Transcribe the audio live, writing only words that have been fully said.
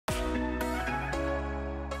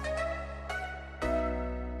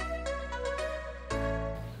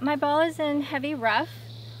My ball is in heavy rough,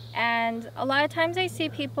 and a lot of times I see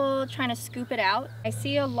people trying to scoop it out. I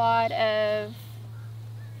see a lot of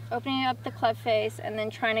opening up the club face and then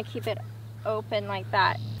trying to keep it open like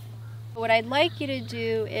that. What I'd like you to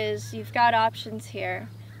do is, you've got options here.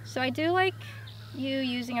 So I do like you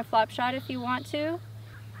using a flop shot if you want to.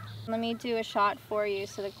 Let me do a shot for you.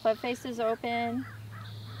 So the club face is open,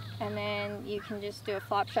 and then you can just do a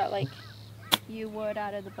flop shot like you would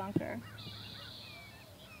out of the bunker.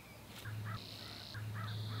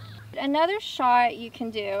 Another shot you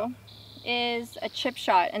can do is a chip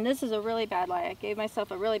shot, and this is a really bad lie. I gave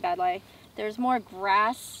myself a really bad lie. There's more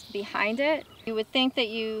grass behind it. You would think that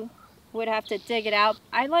you would have to dig it out.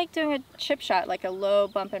 I like doing a chip shot, like a low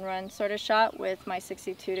bump and run sort of shot with my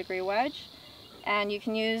 62-degree wedge. And you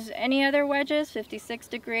can use any other wedges, 56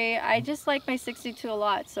 degree. I just like my 62 a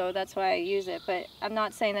lot, so that's why I use it, but I'm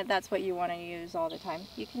not saying that that's what you want to use all the time.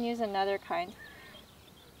 You can use another kind.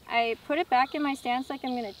 I put it back in my stance like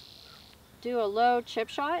I'm going to do a low chip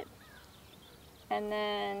shot, and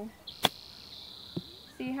then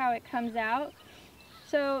see how it comes out.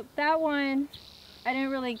 So that one, I didn't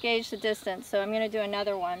really gauge the distance, so I'm going to do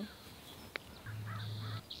another one.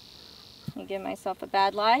 Let me give myself a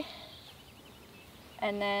bad lie.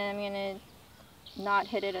 And then I'm going to not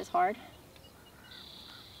hit it as hard.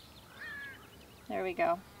 There we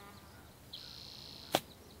go.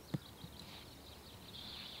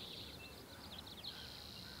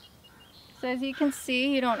 So as you can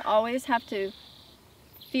see, you don't always have to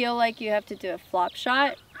feel like you have to do a flop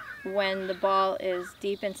shot when the ball is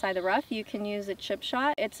deep inside the rough. You can use a chip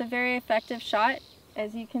shot. It's a very effective shot.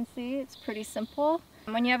 As you can see, it's pretty simple.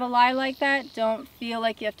 When you have a lie like that, don't feel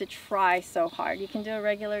like you have to try so hard. You can do a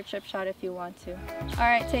regular chip shot if you want to. All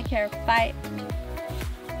right, take care. Bye.